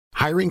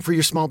Hiring for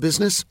your small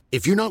business?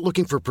 If you're not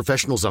looking for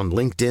professionals on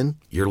LinkedIn,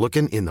 you're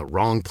looking in the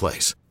wrong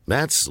place.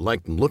 That's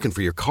like looking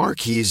for your car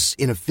keys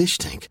in a fish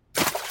tank.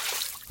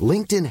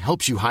 LinkedIn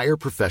helps you hire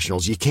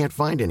professionals you can't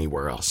find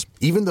anywhere else,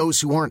 even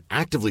those who aren't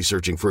actively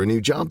searching for a new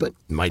job but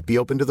might be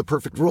open to the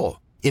perfect role.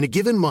 In a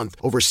given month,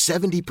 over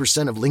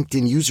 70% of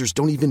LinkedIn users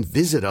don't even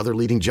visit other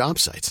leading job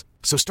sites.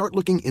 So start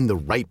looking in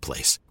the right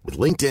place. With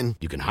LinkedIn,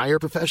 you can hire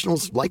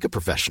professionals like a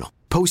professional.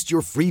 Post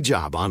your free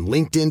job on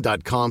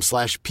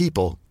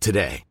linkedin.com/people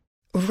today.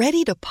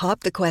 Ready to pop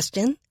the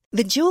question?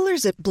 The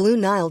jewelers at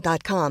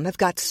BlueNile.com have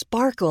got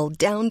sparkle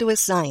down to a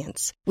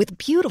science with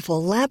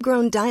beautiful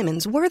lab-grown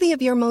diamonds worthy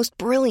of your most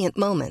brilliant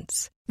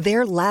moments.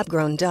 Their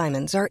lab-grown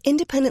diamonds are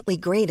independently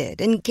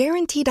graded and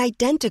guaranteed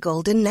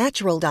identical to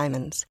natural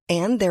diamonds,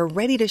 and they're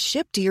ready to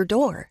ship to your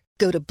door.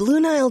 Go to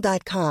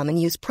BlueNile.com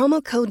and use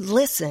promo code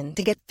LISTEN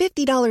to get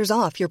 $50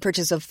 off your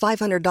purchase of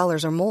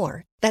 $500 or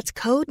more. That's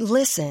code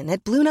LISTEN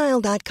at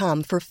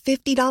BlueNile.com for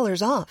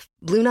 $50 off.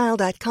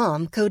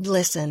 BlueNile.com, code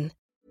LISTEN.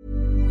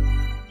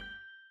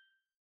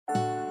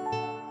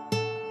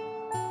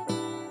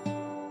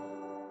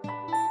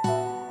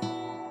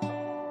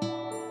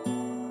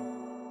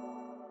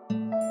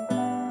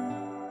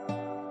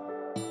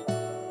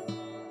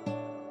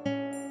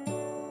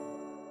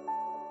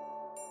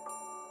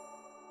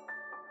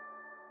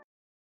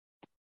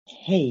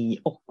 Hej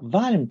och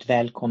varmt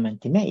välkommen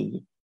till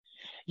mig.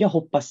 Jag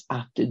hoppas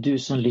att du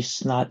som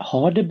lyssnar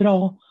har det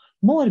bra,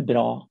 mår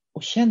bra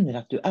och känner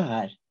att du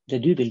är där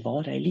du vill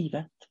vara i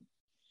livet.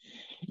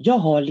 Jag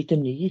har lite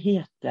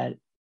nyheter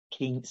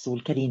kring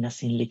Sol-Carinas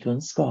sinnlig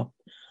kunskap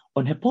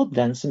och den här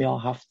podden som jag har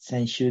haft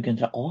sedan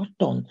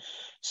 2018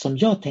 som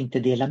jag tänkte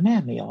dela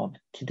med mig av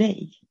till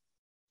dig.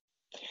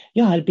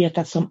 Jag har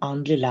arbetat som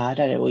andlig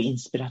lärare och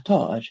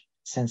inspiratör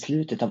sedan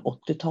slutet av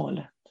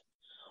 80-talet.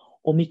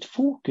 Och mitt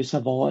fokus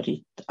har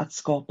varit att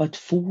skapa ett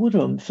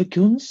forum för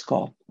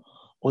kunskap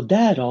och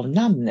därav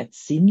namnet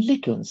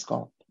sinnlig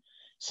kunskap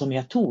som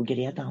jag tog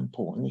redan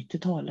på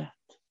 90-talet.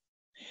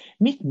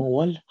 Mitt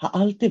mål har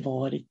alltid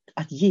varit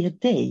att ge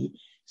dig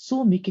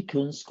så mycket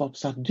kunskap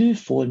så att du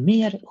får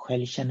mer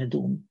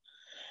självkännedom,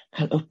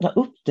 kan öppna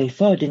upp dig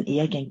för din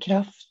egen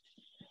kraft,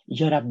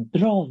 göra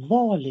bra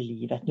val i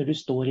livet när du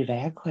står i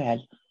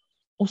vägskäl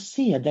och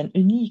se den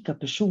unika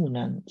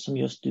personen som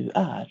just du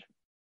är.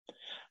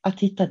 Att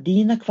hitta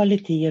dina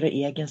kvaliteter och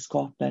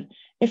egenskaper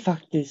är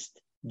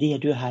faktiskt det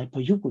du är här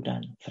på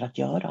jorden för att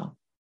göra.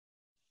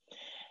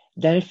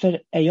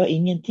 Därför är jag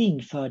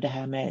ingenting för det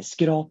här med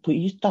skrap på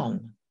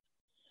ytan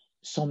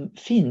som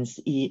finns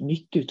i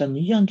mycket av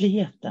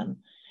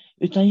nyandligheten.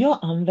 Utan jag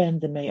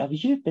använder mig av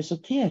djup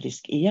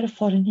esoterisk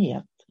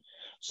erfarenhet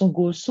som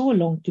går så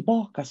långt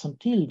tillbaka som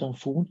till de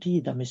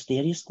forntida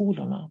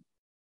mysterieskolorna.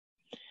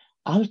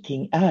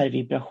 Allting är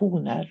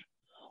vibrationer.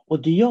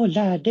 Och det jag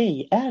lär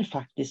dig är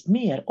faktiskt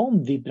mer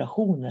om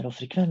vibrationer och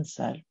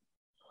frekvenser.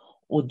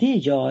 Och det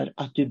gör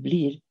att du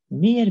blir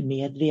mer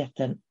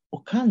medveten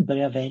och kan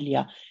börja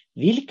välja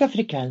vilka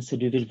frekvenser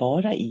du vill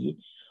vara i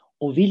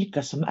och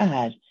vilka som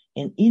är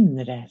en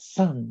inre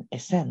sann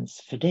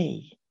essens för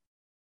dig.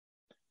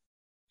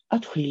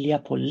 Att skilja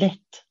på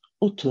lätt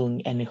och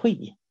tung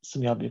energi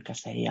som jag brukar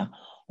säga.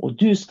 Och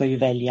du ska ju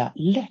välja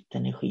lätt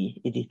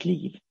energi i ditt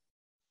liv.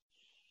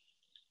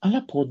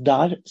 Alla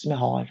poddar som jag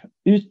har,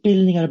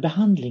 utbildningar och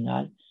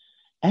behandlingar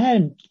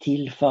är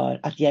till för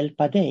att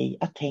hjälpa dig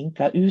att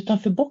tänka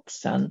utanför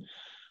boxen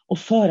och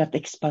för att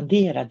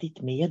expandera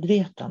ditt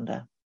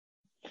medvetande.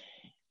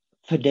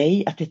 För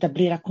dig att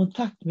etablera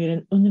kontakt med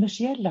den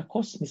universella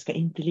kosmiska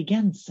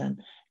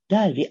intelligensen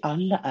där vi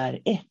alla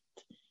är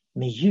ett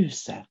med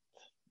ljuset.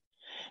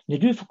 När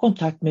du får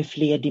kontakt med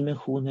fler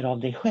dimensioner av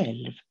dig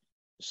själv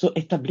så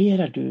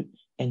etablerar du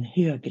en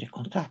högre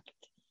kontakt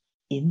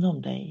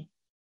inom dig.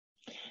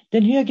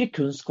 Den högre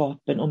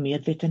kunskapen och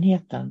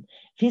medvetenheten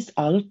finns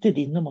alltid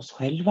inom oss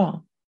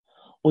själva.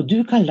 Och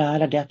du kan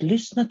lära dig att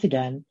lyssna till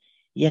den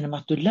genom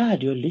att du lär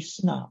dig att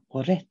lyssna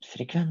på rätt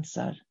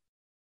frekvenser.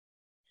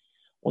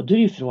 Och då är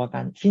ju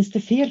frågan, finns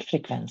det fel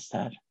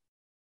frekvenser?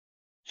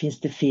 Finns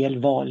det fel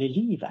val i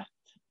livet?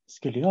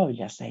 Skulle jag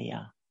vilja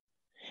säga.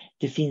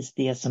 Det finns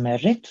det som är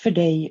rätt för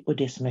dig och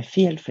det som är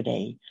fel för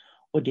dig.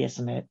 Och det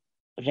som är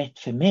rätt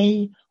för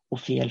mig och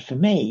fel för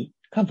mig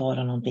kan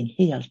vara någonting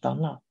helt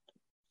annat.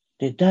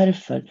 Det är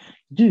därför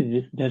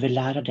du behöver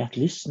lära dig att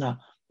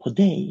lyssna på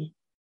dig.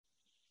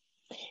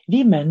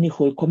 Vi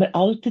människor kommer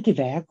alltid till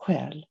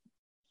vägskäl.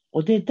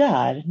 Och det är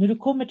där, när du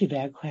kommer till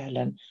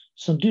vägskälen,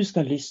 som du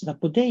ska lyssna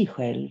på dig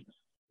själv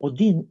och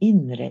din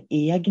inre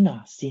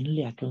egna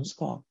sinnliga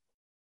kunskap.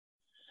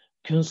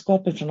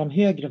 Kunskapen från de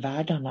högre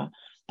världarna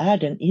är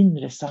den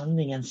inre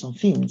sanningen som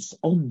finns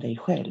om dig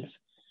själv.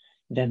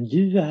 Vem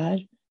du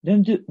är,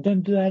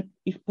 vem du är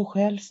på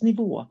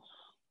själsnivå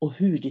och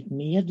hur ditt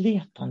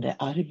medvetande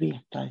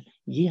arbetar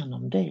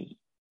genom dig.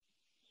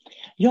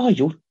 Jag har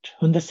gjort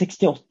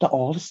 168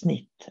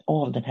 avsnitt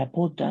av den här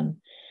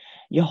podden.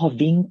 Jag har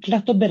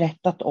vinklat och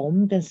berättat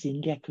om den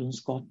sinnliga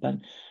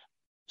kunskapen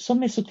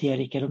som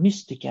esoteriker och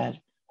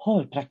mystiker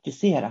har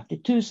praktiserat i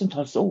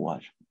tusentals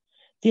år.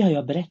 Det har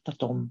jag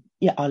berättat om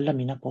i alla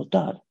mina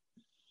poddar.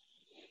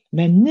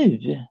 Men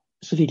nu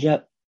så vill jag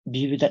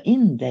bjuda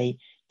in dig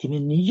till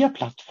min nya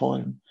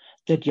plattform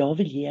där jag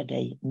vill ge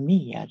dig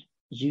mer,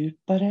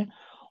 djupare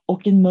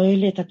och en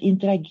möjlighet att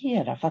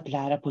interagera för att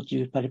lära på ett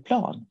djupare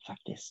plan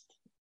faktiskt.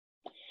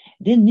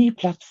 Det är en ny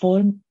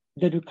plattform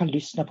där du kan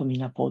lyssna på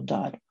mina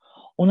poddar.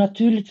 Och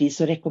naturligtvis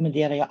så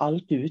rekommenderar jag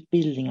alltid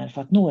utbildningar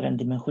för att nå den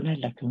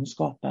dimensionella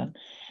kunskapen.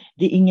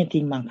 Det är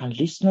ingenting man kan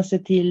lyssna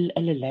sig till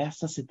eller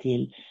läsa sig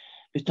till.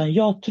 Utan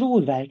jag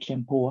tror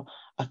verkligen på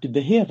att du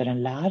behöver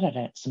en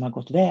lärare som har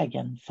gått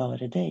vägen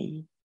före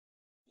dig.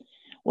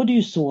 Och det är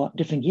ju så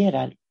det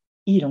fungerar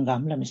i de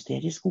gamla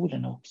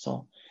mysterieskolorna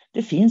också.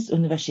 Det finns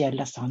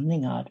universella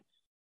sanningar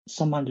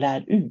som man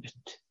lär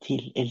ut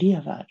till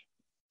elever.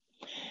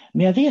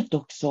 Men jag vet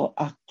också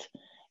att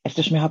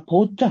eftersom jag har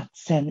poddat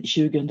sedan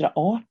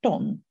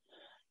 2018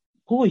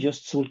 på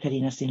just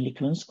Sol-Carinas sinnlig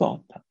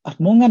kunskap, att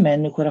många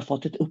människor har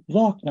fått ett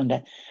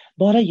uppvaknande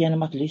bara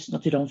genom att lyssna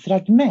till de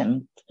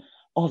fragment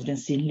av den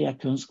sinnliga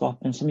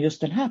kunskapen som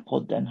just den här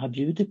podden har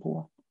bjudit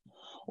på.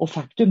 Och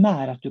faktum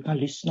är att du kan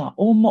lyssna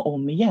om och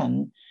om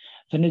igen.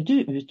 För när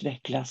du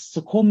utvecklas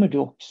så kommer du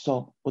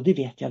också, och det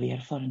vet jag av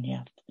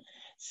erfarenhet,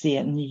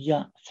 se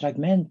nya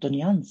fragment och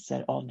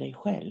nyanser av dig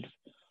själv.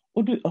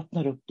 Och du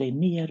öppnar upp dig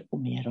mer och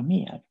mer och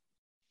mer.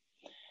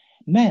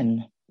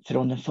 Men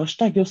från den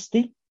 1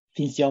 augusti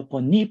finns jag på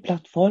en ny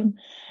plattform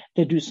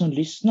där du som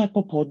lyssnar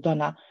på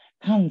poddarna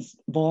kan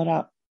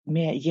vara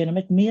med genom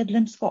ett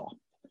medlemskap.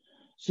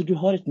 Så du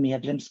har ett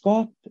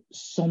medlemskap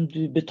som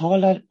du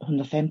betalar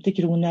 150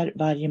 kronor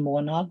varje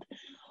månad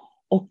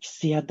och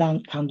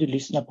sedan kan du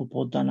lyssna på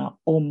poddarna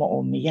om och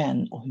om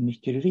igen och hur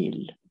mycket du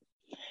vill.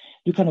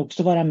 Du kan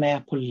också vara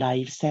med på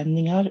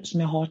livesändningar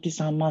som jag har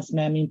tillsammans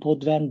med min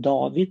poddvän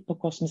David på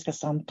Kosmiska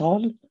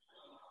samtal.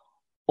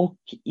 Och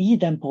i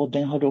den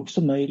podden har du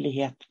också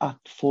möjlighet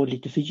att få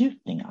lite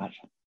fördjupningar.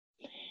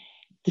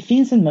 Det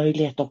finns en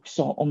möjlighet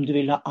också om du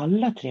vill ha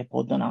alla 3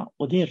 poddarna.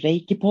 Och det är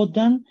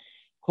Reiki-podden,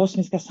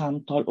 Kosmiska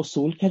samtal och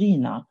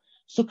Sol-Carina.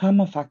 Så kan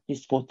man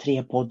faktiskt få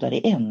 3 poddar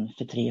i en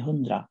för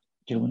 300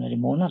 kronor i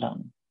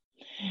månaden.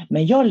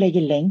 Men jag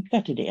lägger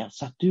länkar till det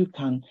så att du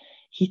kan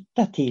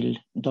hitta till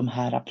de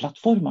här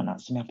plattformarna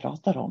som jag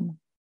pratar om.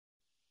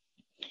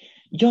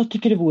 Jag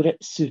tycker det vore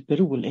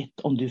superroligt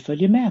om du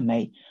följer med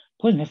mig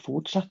på den här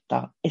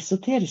fortsatta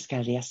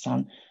esoteriska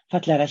resan för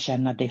att lära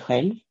känna dig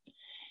själv,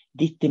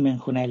 ditt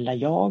dimensionella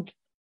jag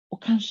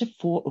och kanske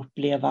få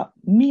uppleva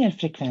mer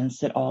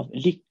frekvenser av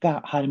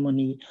lycka,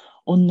 harmoni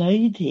och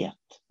nöjdhet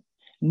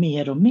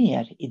mer och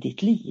mer i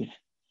ditt liv.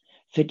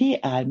 För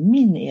det är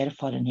min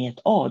erfarenhet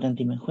av den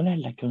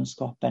dimensionella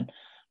kunskapen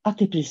att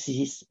det är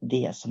precis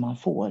det som man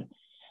får.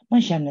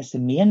 Man känner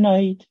sig mer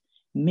nöjd,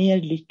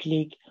 mer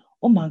lycklig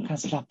och man kan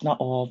slappna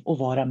av och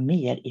vara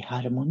mer i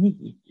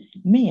harmoni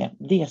med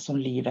det som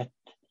livet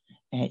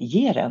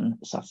ger en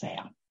så att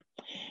säga.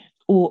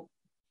 Och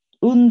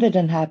under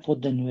den här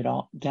podden nu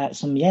då,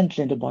 som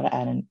egentligen då bara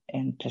är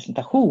en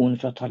presentation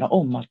för att tala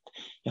om att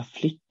jag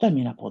flyttar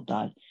mina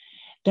poddar.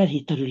 Där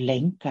hittar du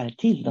länkar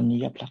till de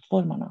nya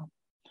plattformarna.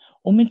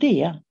 Och med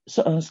det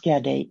så önskar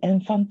jag dig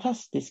en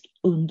fantastisk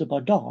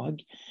underbar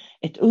dag,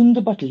 ett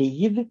underbart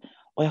liv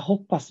och jag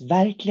hoppas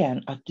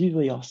verkligen att du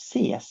och jag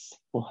ses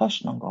och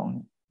hörs någon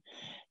gång.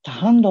 Ta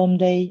hand om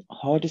dig,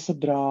 ha det så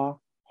bra,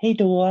 hej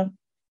då!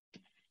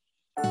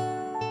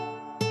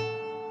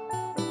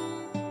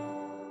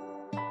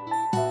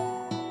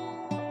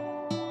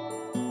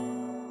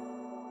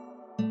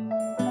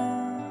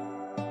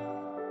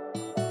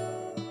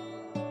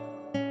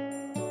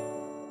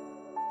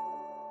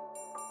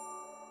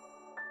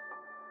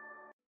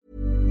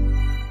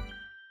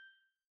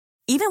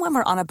 Even when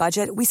we're on a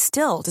budget, we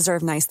still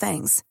deserve nice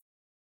things.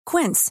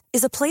 Quince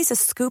is a place to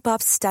scoop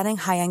up stunning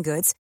high-end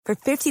goods for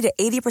 50 to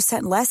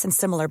 80% less than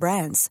similar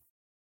brands.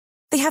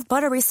 They have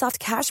buttery soft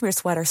cashmere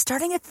sweaters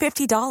starting at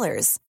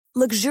 $50,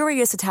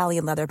 luxurious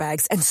Italian leather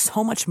bags, and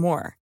so much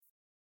more.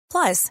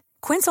 Plus,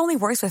 Quince only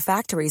works with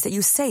factories that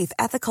use safe,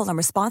 ethical, and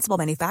responsible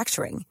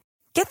manufacturing.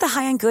 Get the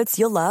high-end goods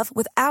you'll love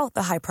without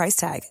the high price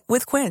tag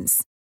with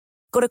Quince.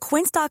 Go to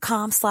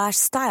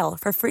quince.com/style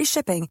for free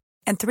shipping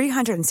and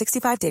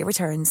 365-day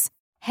returns.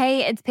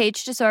 Hey, it's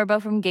Paige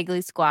DeSorbo from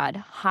Giggly Squad.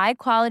 High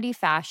quality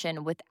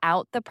fashion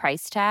without the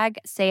price tag.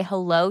 Say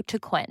hello to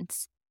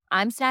Quince.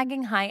 I'm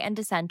snagging high-end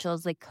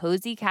essentials like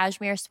cozy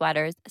cashmere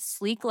sweaters,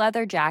 sleek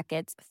leather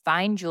jackets,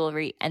 fine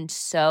jewelry, and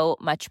so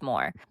much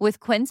more. With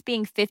Quince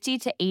being 50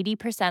 to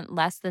 80%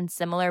 less than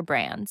similar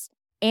brands.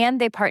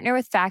 And they partner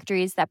with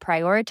factories that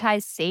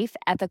prioritize safe,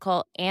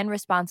 ethical, and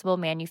responsible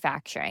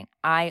manufacturing.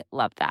 I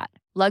love that.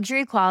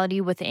 Luxury quality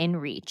within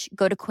reach.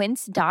 Go to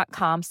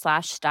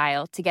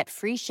quince.com/style to get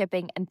free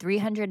shipping and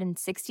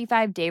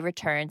 365-day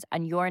returns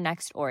on your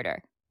next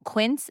order.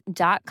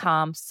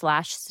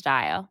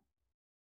 Quince.com/style.